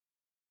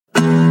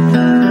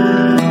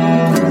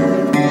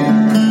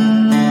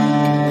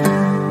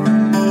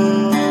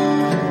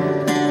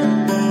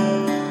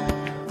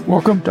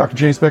Welcome, Dr.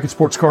 James Beckett,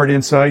 Sports Card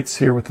Insights,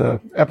 here with an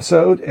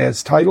episode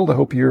as titled. I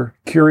hope you're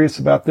curious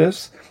about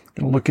this.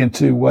 Going to look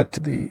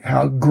into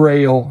how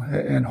Grail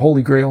and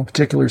Holy Grail in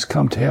particular has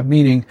come to have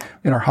meaning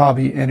in our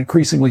hobby, and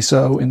increasingly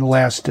so in the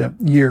last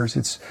years.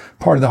 It's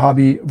part of the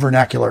hobby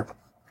vernacular.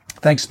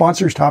 Thanks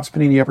sponsors: Topps,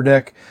 Panini, Upper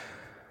Deck,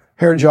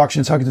 Heritage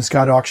Auctions, Huggins &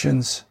 Scott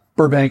Auctions,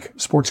 Burbank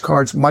Sports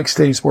Cards, Mike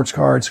Stadium Sports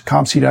Cards,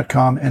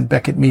 ComC.com, and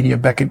Beckett Media,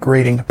 Beckett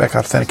Grading, Beckett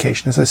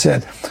Authentication. As I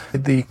said,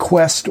 the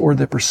quest or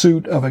the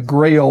pursuit of a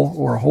Grail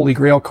or a Holy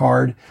Grail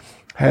card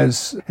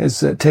has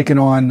taken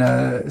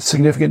on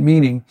significant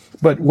meaning.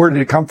 But where did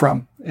it come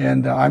from?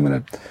 And I'm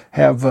going to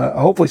have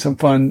hopefully some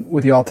fun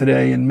with y'all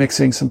today in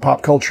mixing some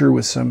pop culture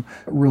with some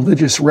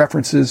religious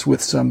references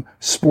with some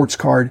sports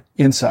card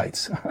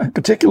insights. I'm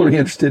particularly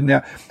interested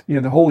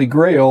in the Holy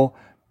Grail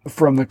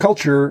from the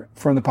culture,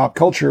 from the pop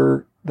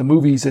culture, the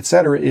movies,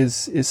 etc.,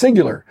 is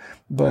singular,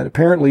 but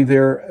apparently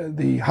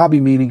the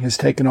hobby meaning has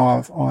taken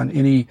off on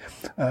any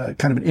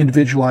kind of an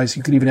individualized.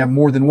 You could even have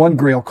more than one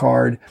Grail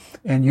card,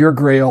 and your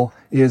Grail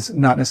is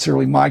not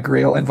necessarily my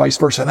Grail, and vice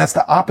versa. And that's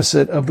the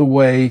opposite of the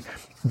way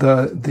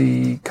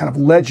the kind of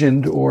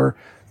legend or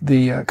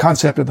the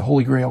concept of the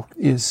Holy Grail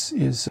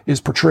is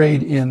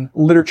portrayed in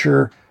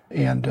literature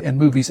and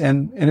movies,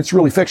 and it's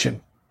really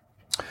fiction.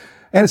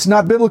 And it's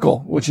not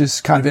biblical, which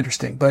is kind of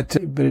interesting, but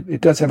it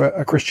does have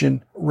a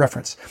Christian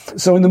reference.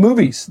 So in the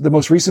movies, the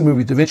most recent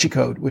movie, Da Vinci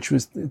Code, which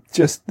was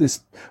just this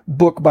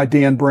book by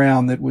Dan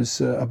Brown that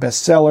was a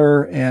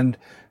bestseller, and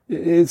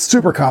it's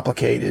super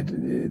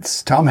complicated.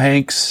 It's Tom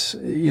Hanks.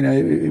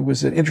 It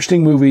was an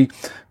interesting movie,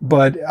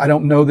 but I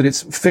don't know that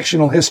it's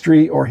fictional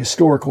history or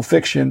historical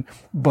fiction,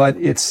 but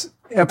it's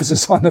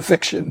emphasis on the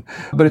fiction.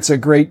 But it's a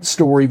great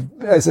story,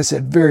 as I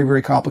said, very,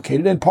 very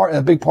complicated. And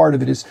a big part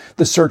of it is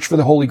the search for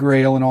the Holy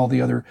Grail and all the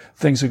other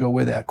things that go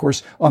with that. Of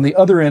course, on the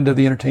other end of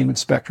the entertainment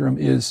spectrum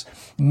is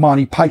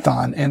Monty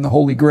Python and the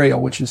Holy Grail,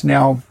 which is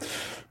now,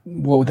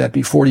 what would that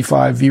be,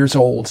 45 years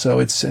old. So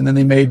and then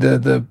they made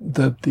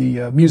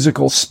the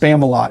musical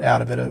Spamalot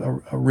out of it,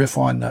 a riff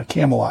on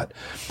Camelot.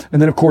 And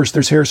then, of course,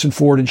 there's Harrison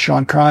Ford and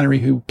Sean Connery,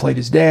 who played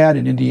his dad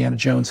in Indiana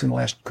Jones and the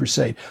Last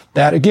Crusade.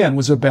 That, again,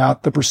 was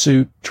about the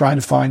pursuit, trying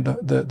to find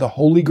the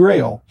Holy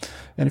Grail.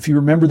 And if you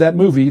remember that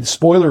movie,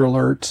 spoiler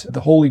alert, the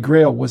Holy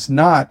Grail was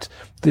not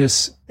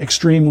this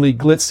extremely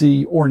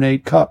glitzy,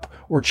 ornate cup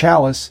or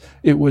chalice.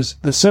 It was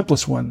the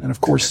simplest one. And,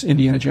 of course,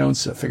 Indiana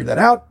Jones figured that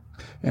out,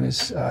 and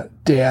his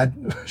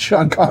dad,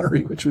 Sean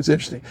Connery, which was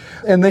interesting.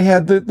 And they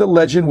had the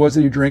legend was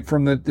that you drink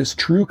from this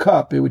true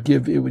cup. It would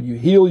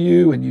heal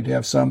you, and you'd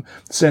have some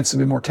sense of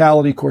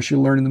immortality. Of course,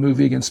 you learn in the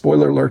movie, again,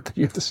 spoiler alert, that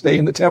you have to stay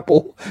in the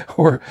temple,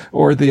 or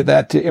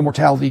that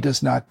immortality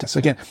does not. So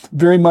again,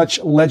 very much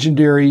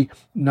legendary,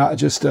 not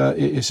just,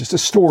 it's just a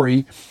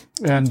story.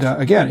 And,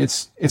 again,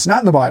 it's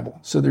not in the Bible.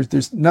 So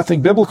there's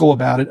nothing biblical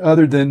about it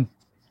other than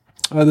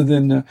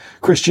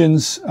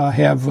Christians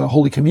have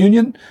Holy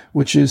Communion,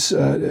 which is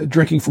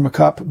drinking from a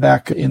cup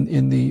back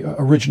in the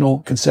original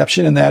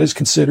conception, and that is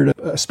considered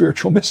a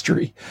spiritual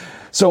mystery.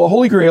 So a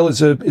Holy Grail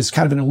is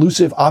kind of an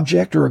elusive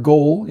object or a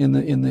goal in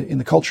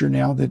the culture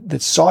now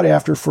that's sought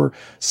after for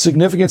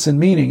significance and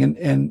meaning,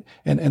 and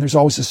there's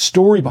always a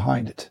story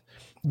behind it,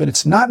 but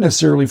it's not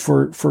necessarily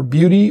for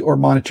beauty or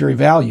monetary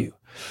value.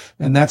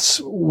 And that's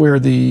where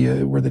it's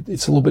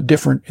a little bit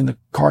different in the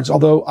cards.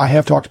 Although I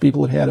have talked to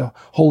people that had a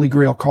Holy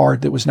Grail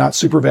card that was not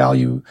super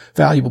valuable,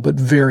 but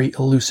very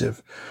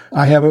elusive.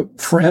 I have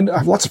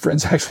lots of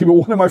friends actually, but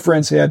one of my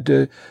friends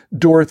had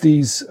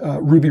Dorothy's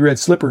ruby red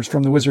slippers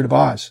from The Wizard of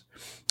Oz.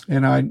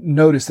 And I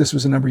noticed, this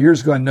was a number of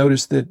years ago, I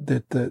noticed that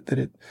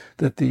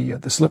the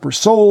slippers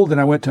sold,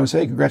 and I went to him and said,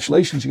 "Hey,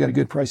 congratulations, you got a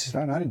good price." He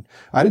said,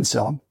 I didn't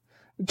sell them.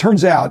 It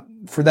turns out,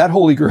 for that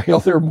Holy Grail,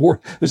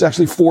 there's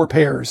actually 4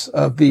 pairs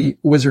of the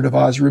Wizard of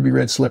Oz ruby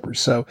red slippers.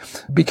 So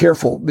be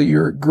careful that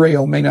your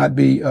Grail may not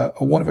be a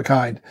one of a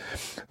kind.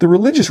 The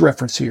religious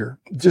reference here,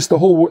 just the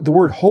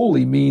word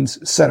holy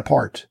means set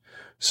apart.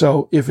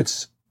 So if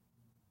it's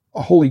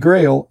a Holy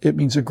Grail, it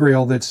means a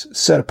Grail that's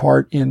set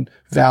apart in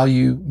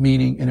value,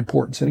 meaning, and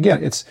importance. And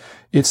again,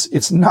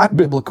 it's not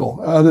biblical,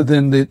 other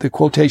than the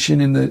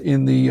quotation in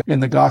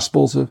the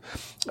Gospels of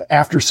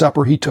after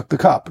supper he took the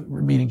cup,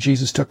 meaning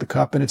Jesus took the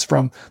cup, and it's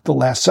from the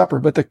Last Supper.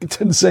 But it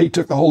didn't say he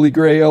took the Holy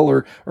Grail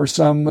or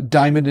some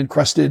diamond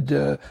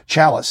encrusted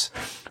chalice.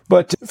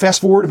 But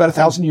fast forward about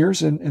 1,000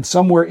 years, and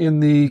somewhere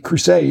in the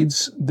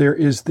Crusades, there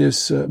is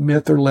this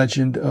myth or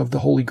legend of the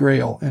Holy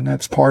Grail. And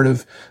that's part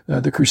of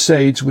the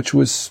Crusades, which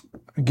was,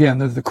 again,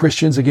 the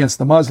Christians against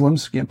the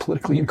Muslims. Again,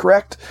 politically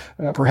incorrect,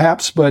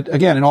 perhaps. But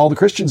again, and all the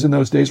Christians in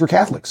those days were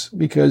Catholics,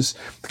 because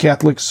the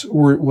Catholics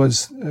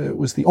was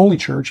the only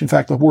church. In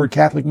fact, the word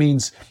Catholic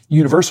means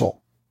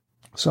universal.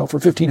 So for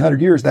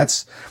 1,500 years,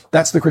 that's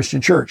the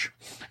Christian church.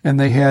 And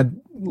they had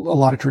a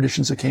lot of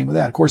traditions that came with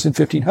that. Of course, in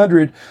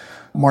 1500,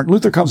 Martin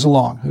Luther comes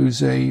along,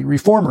 who's a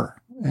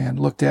reformer, and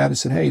looked at and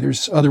said, hey,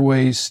 there's other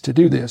ways to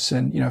do this.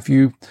 And, if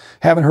you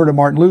haven't heard of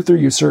Martin Luther,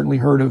 you've certainly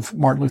heard of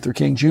Martin Luther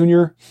King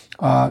Jr.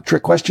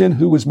 Trick question.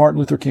 Who was Martin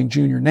Luther King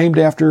Jr. named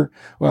after?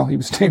 Well, he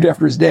was named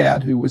after his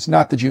dad, who was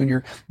not the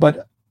junior,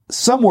 but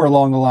somewhere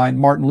along the line,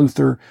 Martin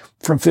Luther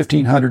from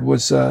 1500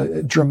 was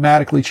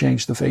dramatically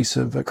changed the face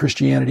of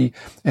Christianity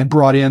and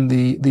brought in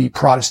the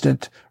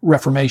Protestant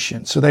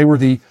Reformation. So they were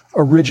the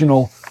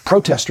original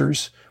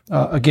protesters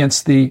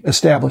against the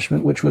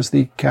establishment, which was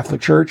the Catholic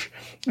Church.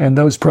 And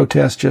those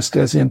protests, just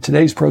as in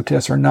today's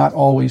protests, are not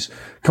always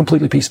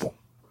completely peaceful.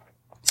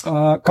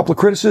 A couple of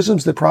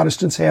criticisms that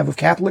Protestants have of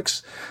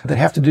Catholics that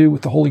have to do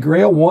with the Holy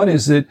Grail. One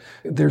is that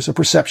there's a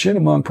perception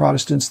among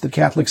Protestants that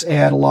Catholics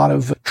add a lot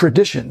of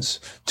traditions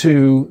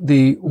to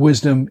the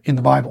wisdom in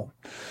the Bible.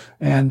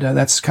 And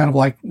that's kind of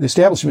like the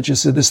establishment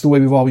just said, this is the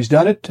way we've always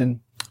done it. And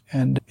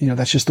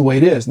that's just the way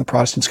it is. And the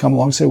Protestants come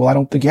along and say, well, I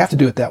don't think you have to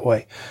do it that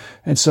way.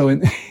 And so in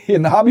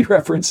the hobby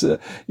reference,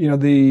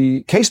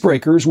 the case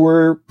breakers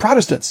were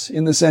Protestants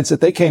in the sense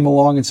that they came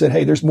along and said,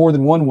 hey, there's more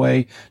than one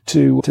way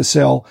to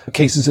sell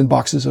cases and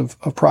boxes of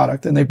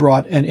product. And they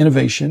brought an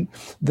innovation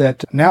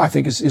that now I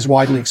think is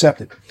widely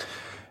accepted.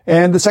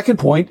 And the second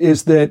point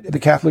is that the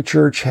Catholic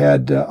Church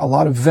had a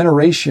lot of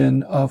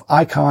veneration of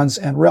icons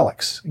and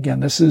relics.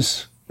 Again, this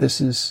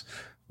is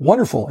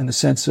wonderful in the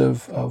sense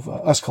of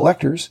us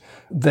collectors.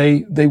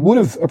 They would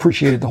have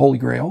appreciated the Holy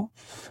Grail.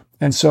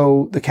 And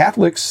so the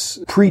Catholics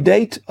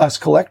predate us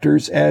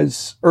collectors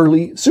as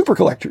early super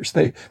collectors.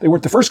 They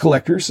weren't the first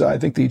collectors. I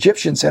think the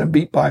Egyptians had them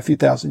beat by a few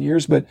thousand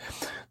years, but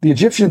the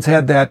Egyptians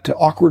had that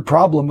awkward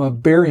problem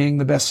of burying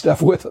the best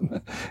stuff with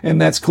them. And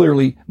that's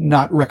clearly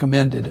not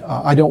recommended.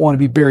 I don't want to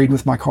be buried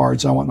with my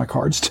cards. I want my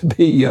cards to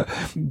be,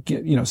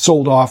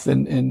 sold off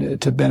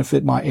and to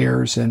benefit my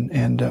heirs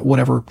and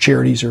whatever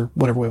charities or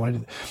whatever we want to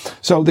do.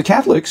 So the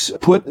Catholics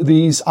put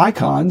these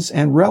icons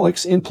and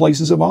relics in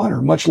places of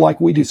honor, much like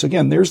we do. So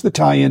again, there's the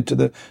tie-in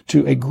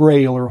to a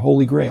Grail or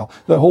Holy Grail.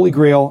 The Holy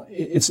Grail,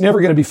 it's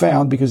never going to be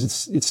found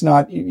because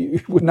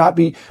it would not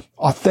be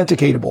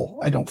authenticatable,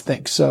 I don't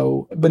think.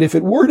 So, but if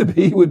it were to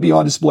be, it would be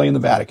on display in the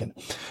Vatican.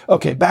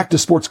 Okay, back to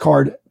sports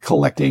card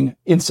collecting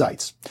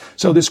insights.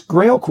 So this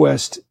Grail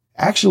quest,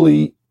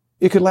 actually,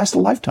 it could last a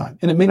lifetime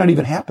and it may not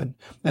even happen.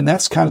 And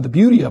that's kind of the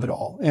beauty of it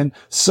all. And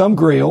some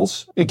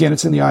Grails, again,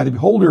 it's in the eye of the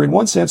beholder in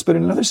one sense, but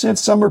in another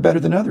sense, some are better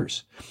than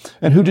others.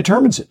 And who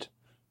determines it?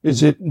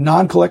 Is it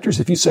non-collectors?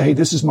 If you say, hey,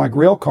 this is my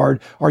Grail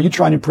card, are you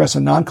trying to impress a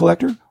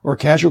non-collector or a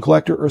casual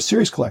collector or a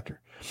serious collector?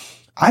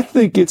 I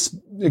think it's,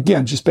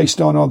 again, just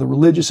based on all the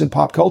religious and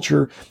pop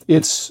culture,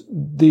 it's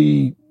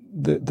the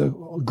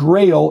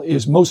Grail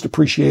is most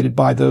appreciated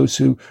by those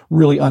who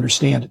really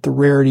understand it, the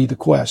rarity, the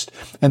quest.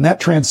 And that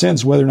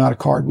transcends whether or not a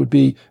card would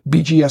be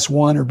BGS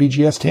 1 or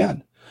BGS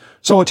 10.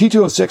 So a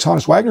T206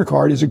 Honus Wagner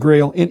card is a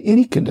Grail in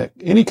any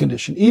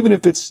condition, even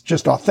if it's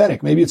just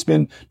authentic. Maybe it's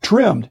been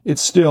trimmed.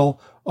 It's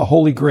still a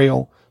Holy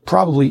Grail,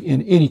 probably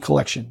in any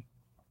collection.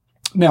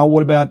 Now,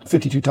 what about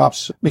 52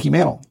 Topps Mickey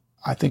Mantle?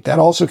 I think that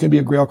also can be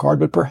a Grail card,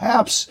 but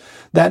perhaps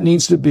that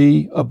needs to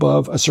be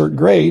above a certain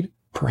grade.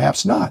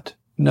 Perhaps not.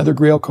 Another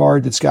Grail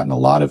card that's gotten a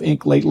lot of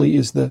ink lately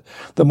is the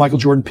Michael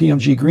Jordan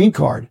PMG green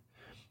card.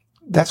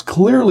 That's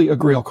clearly a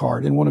Grail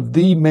card and one of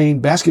the main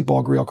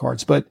basketball Grail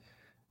cards, but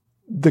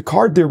the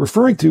card they're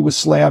referring to was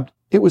slabbed.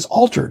 It was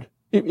altered.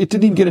 It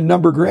didn't even get a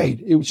number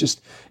grade. It was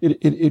just,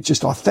 it's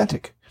just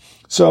authentic.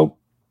 So,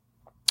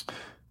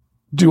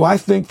 do I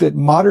think that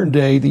modern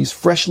day, these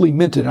freshly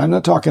minted, I'm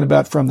not talking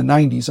about from the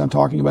 90s, I'm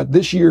talking about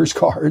this year's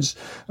cards,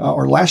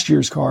 or last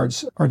year's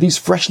cards, are these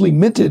freshly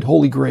minted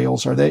Holy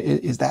Grails?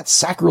 Is that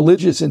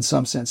sacrilegious in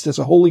some sense? Does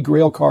a Holy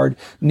Grail card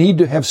need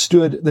to have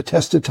stood the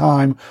test of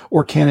time,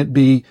 or can it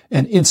be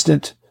an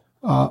instant,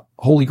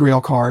 Holy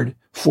Grail card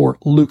for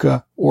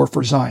Luka or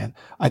for Zion?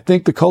 I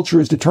think the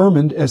culture is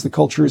determined as the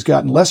culture has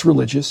gotten less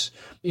religious,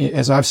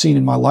 as I've seen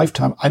in my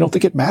lifetime. I don't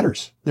think it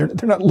matters. They're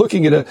not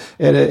looking at a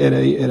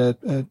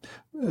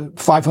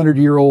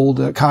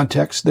 500-year-old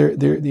context.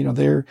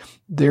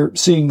 They're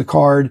seeing the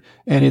card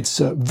and it's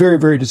very,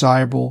 very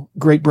desirable,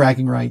 great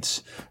bragging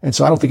rights. And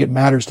so I don't think it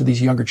matters to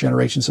these younger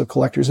generations of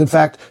collectors. In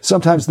fact,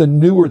 sometimes the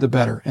newer the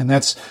better. And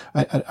that's,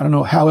 I don't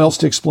know how else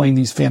to explain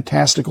these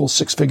fantastical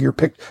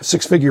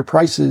six-figure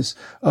prices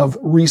of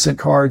recent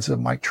cards of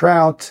Mike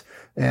Trout.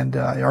 And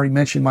I already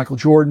mentioned Michael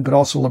Jordan, but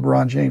also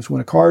LeBron James. When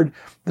a card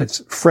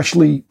that's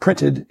freshly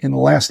printed in the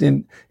last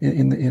in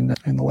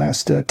the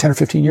last 10 or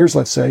 15 years,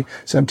 let's say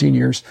 17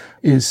 years,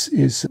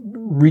 is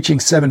reaching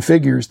seven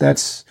figures,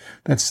 that's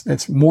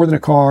more than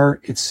a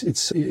car. It's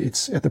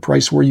at the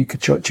price where you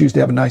could choose to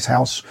have a nice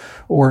house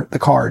or the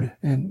card.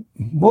 And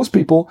most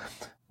people,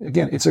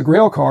 again, it's a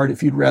Grail card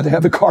if you'd rather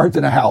have the card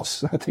than a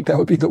house. I think that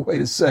would be the way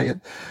to say it.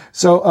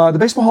 So, the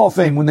Baseball Hall of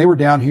Fame, when they were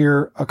down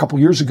here a couple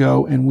years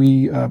ago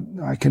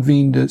and I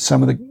convened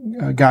some of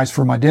the guys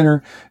for my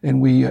dinner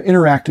and we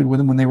interacted with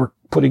them when they were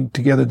putting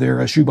together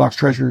their Shoebox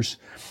Treasures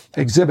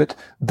exhibit,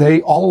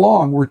 they all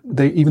along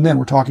even then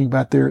were talking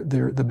about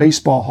the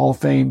Baseball Hall of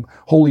Fame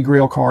Holy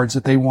Grail cards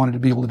that they wanted to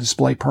be able to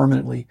display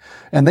permanently.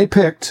 And they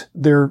picked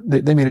they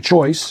made a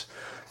choice.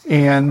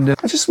 And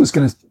I just was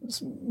going to,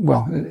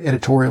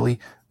 editorially,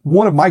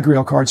 one of my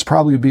Grail cards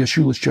probably would be a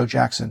Shoeless Joe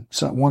Jackson,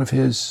 so one of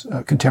his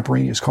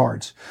contemporaneous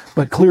cards.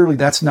 But clearly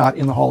that's not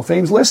in the Hall of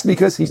Fame's list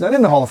because he's not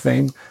in the Hall of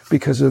Fame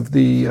because of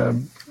the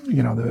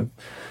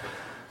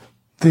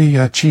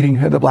the cheating,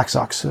 the Black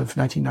Sox of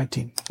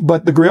 1919.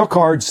 But the Grail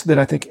cards that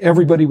I think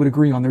everybody would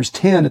agree on, there's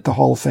 10 at the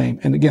Hall of Fame.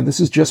 And again, this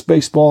is just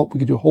baseball. We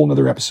could do a whole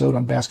nother episode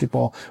on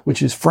basketball,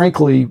 which is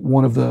frankly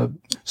one of the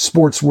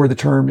sports where the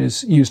term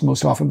is used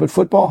most often. But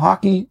football,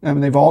 hockey, I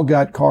mean, they've all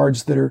got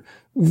cards that are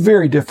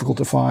very difficult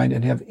to find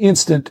and have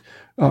instant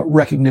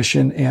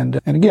recognition.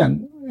 And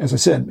again, as I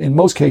said, in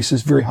most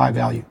cases, very high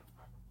value.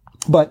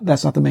 But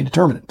that's not the main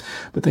determinant.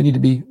 But they need to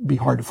be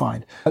hard to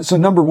find. So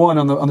number one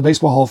on the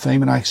Baseball Hall of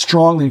Fame, and I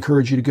strongly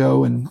encourage you to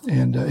go and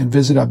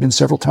visit. I've been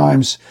several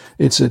times.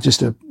 And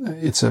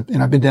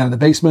I've been down in the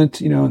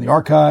basement, in the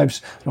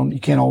archives. You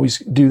can't always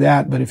do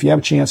that, but if you have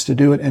a chance to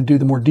do it and do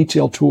the more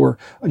detailed tour,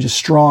 I just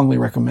strongly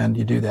recommend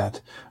you do that.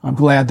 I'm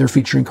glad they're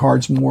featuring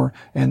cards more,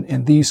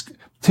 and these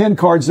 10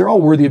 cards, they're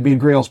all worthy of being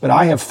Grails, but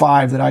I have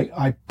 5 that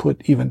I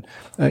put even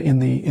in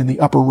the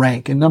upper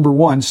rank. And number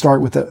 1,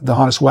 start with the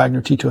Honus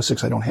Wagner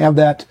T206. I don't have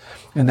that,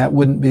 and that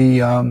wouldn't be,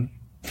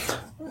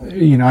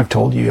 I've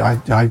told you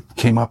I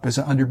came up as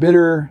an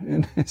underbidder,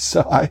 and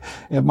so I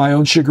have my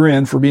own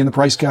chagrin for being the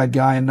price guide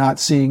guy and not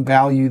seeing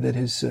value that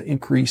has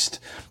increased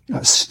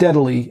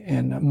steadily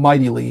and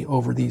mightily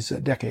over these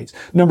decades.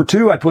 Number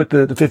 2, I put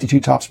the 52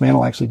 Topps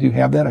Mantle. I actually do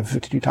have that. I have a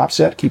 52 Topps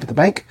set, keep at the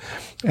bank,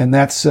 and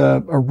that's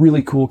a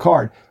really cool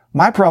card.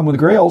 My problem with the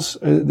Grails,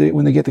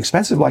 when they get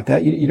expensive like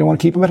that, you don't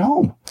want to keep them at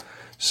home.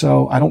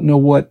 So I don't know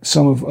what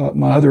some of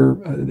my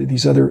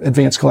these other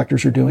advanced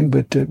collectors are doing,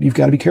 but you've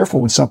got to be careful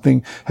when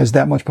something has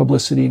that much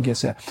publicity and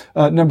gets that.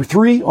 Number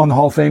 3 on the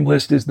Hall of Fame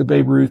list is the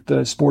Babe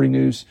Ruth Sporting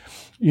News.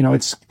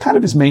 It's kind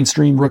of his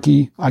mainstream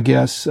rookie, I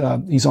guess.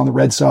 He's on the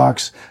Red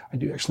Sox. I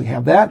do actually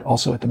have that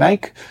also at the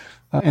bank.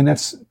 And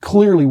that's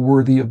clearly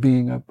worthy of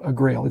being a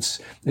Grail.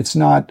 It's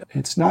not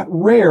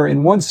rare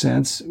in one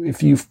sense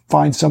if you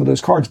find some of those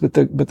cards, but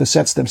the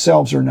sets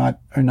themselves are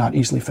not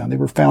easily found. They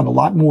were found a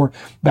lot more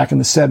back in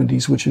the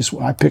 70s, which is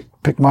when I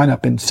picked mine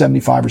up in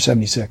 75 or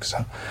 76.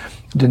 So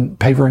didn't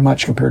pay very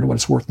much compared to what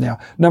it's worth now.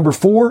 Number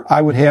 4,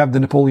 I would have the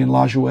Napoleon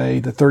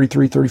Lajoie, the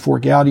 33-34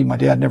 Gaudi. My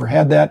dad never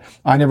had that.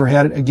 I never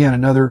had it. Again,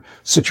 another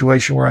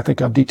situation where I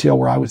think I've detailed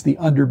where I was the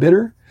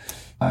underbidder.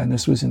 And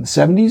this was in the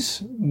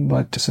 70s,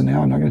 but so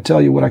now I'm not going to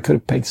tell you what I could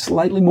have paid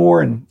slightly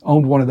more and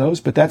owned one of those,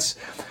 but that's,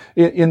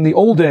 in the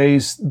old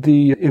days,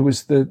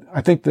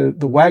 I think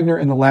the Wagner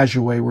and the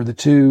Lajoie were the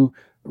 2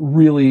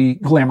 really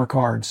glamour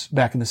cards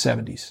back in the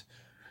 70s.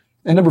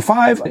 And number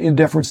 5, in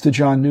deference to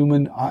John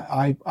Newman,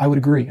 I would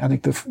agree. I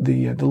think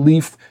the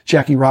Leaf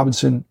Jackie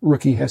Robinson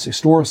rookie has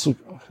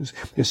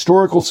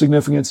historical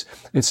significance.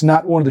 It's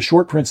not one of the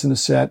short prints in the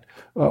set,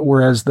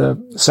 whereas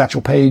the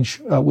Satchel Paige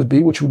would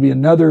be, which would be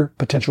another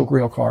potential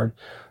Grail card.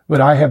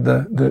 But I have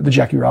the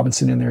Jackie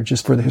Robinson in there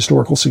just for the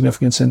historical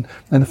significance and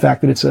the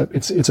fact that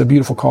it's a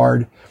beautiful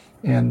card.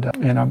 And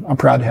I'm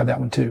proud to have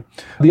that one too.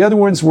 The other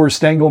ones were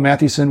Stengel,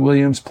 Mathewson,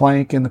 Williams,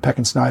 Plank, and the Peck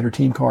and Snyder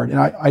team card. And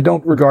I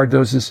don't regard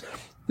those as,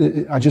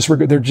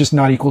 they're just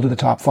not equal to the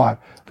top 5.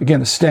 Again,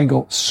 the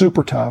Stengel,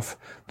 super tough.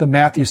 The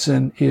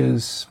Mathewson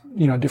is,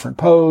 different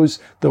pose.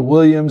 The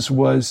Williams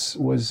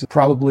was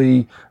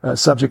probably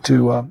subject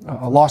to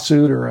a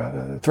lawsuit or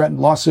a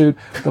threatened lawsuit.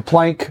 The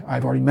Plank,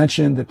 I've already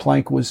mentioned that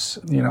Plank was,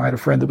 I had a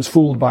friend that was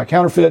fooled by a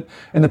counterfeit.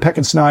 And the Peck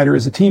and Snyder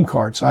is a team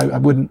card. So I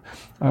would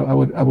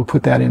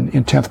put that in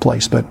 10th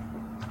place. But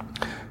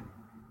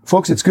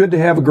folks, it's good to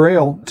have a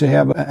Grail, to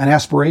have an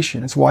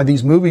aspiration. It's why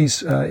these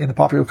movies in the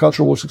popular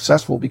culture were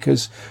successful,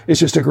 because it's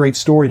just a great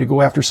story to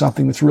go after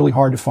something that's really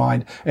hard to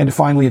find, and to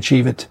finally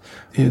achieve it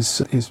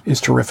is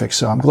terrific.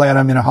 So I'm glad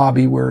I'm in a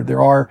hobby where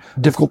there are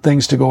difficult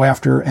things to go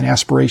after and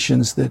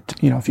aspirations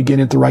that, if you get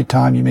in at the right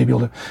time, you may be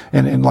able to,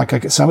 and like I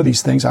get some of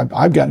these things,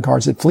 I've gotten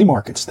cards at flea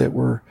markets that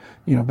were,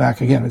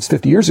 back again, it's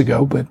 50 years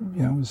ago, but,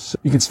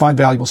 you can find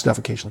valuable stuff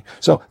occasionally.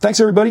 So thanks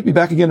everybody. Be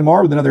back again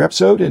tomorrow with another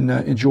episode, and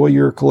enjoy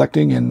your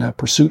collecting and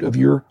pursuit of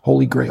your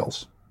holy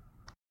grails.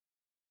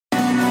 The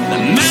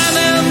man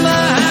in the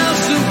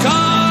house of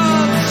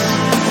cards.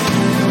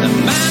 The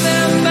man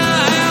in the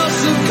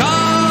house of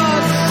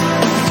cards.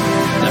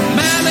 The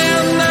man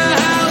in the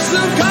house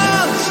of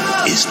cards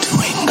is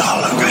doing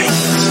color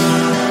rates.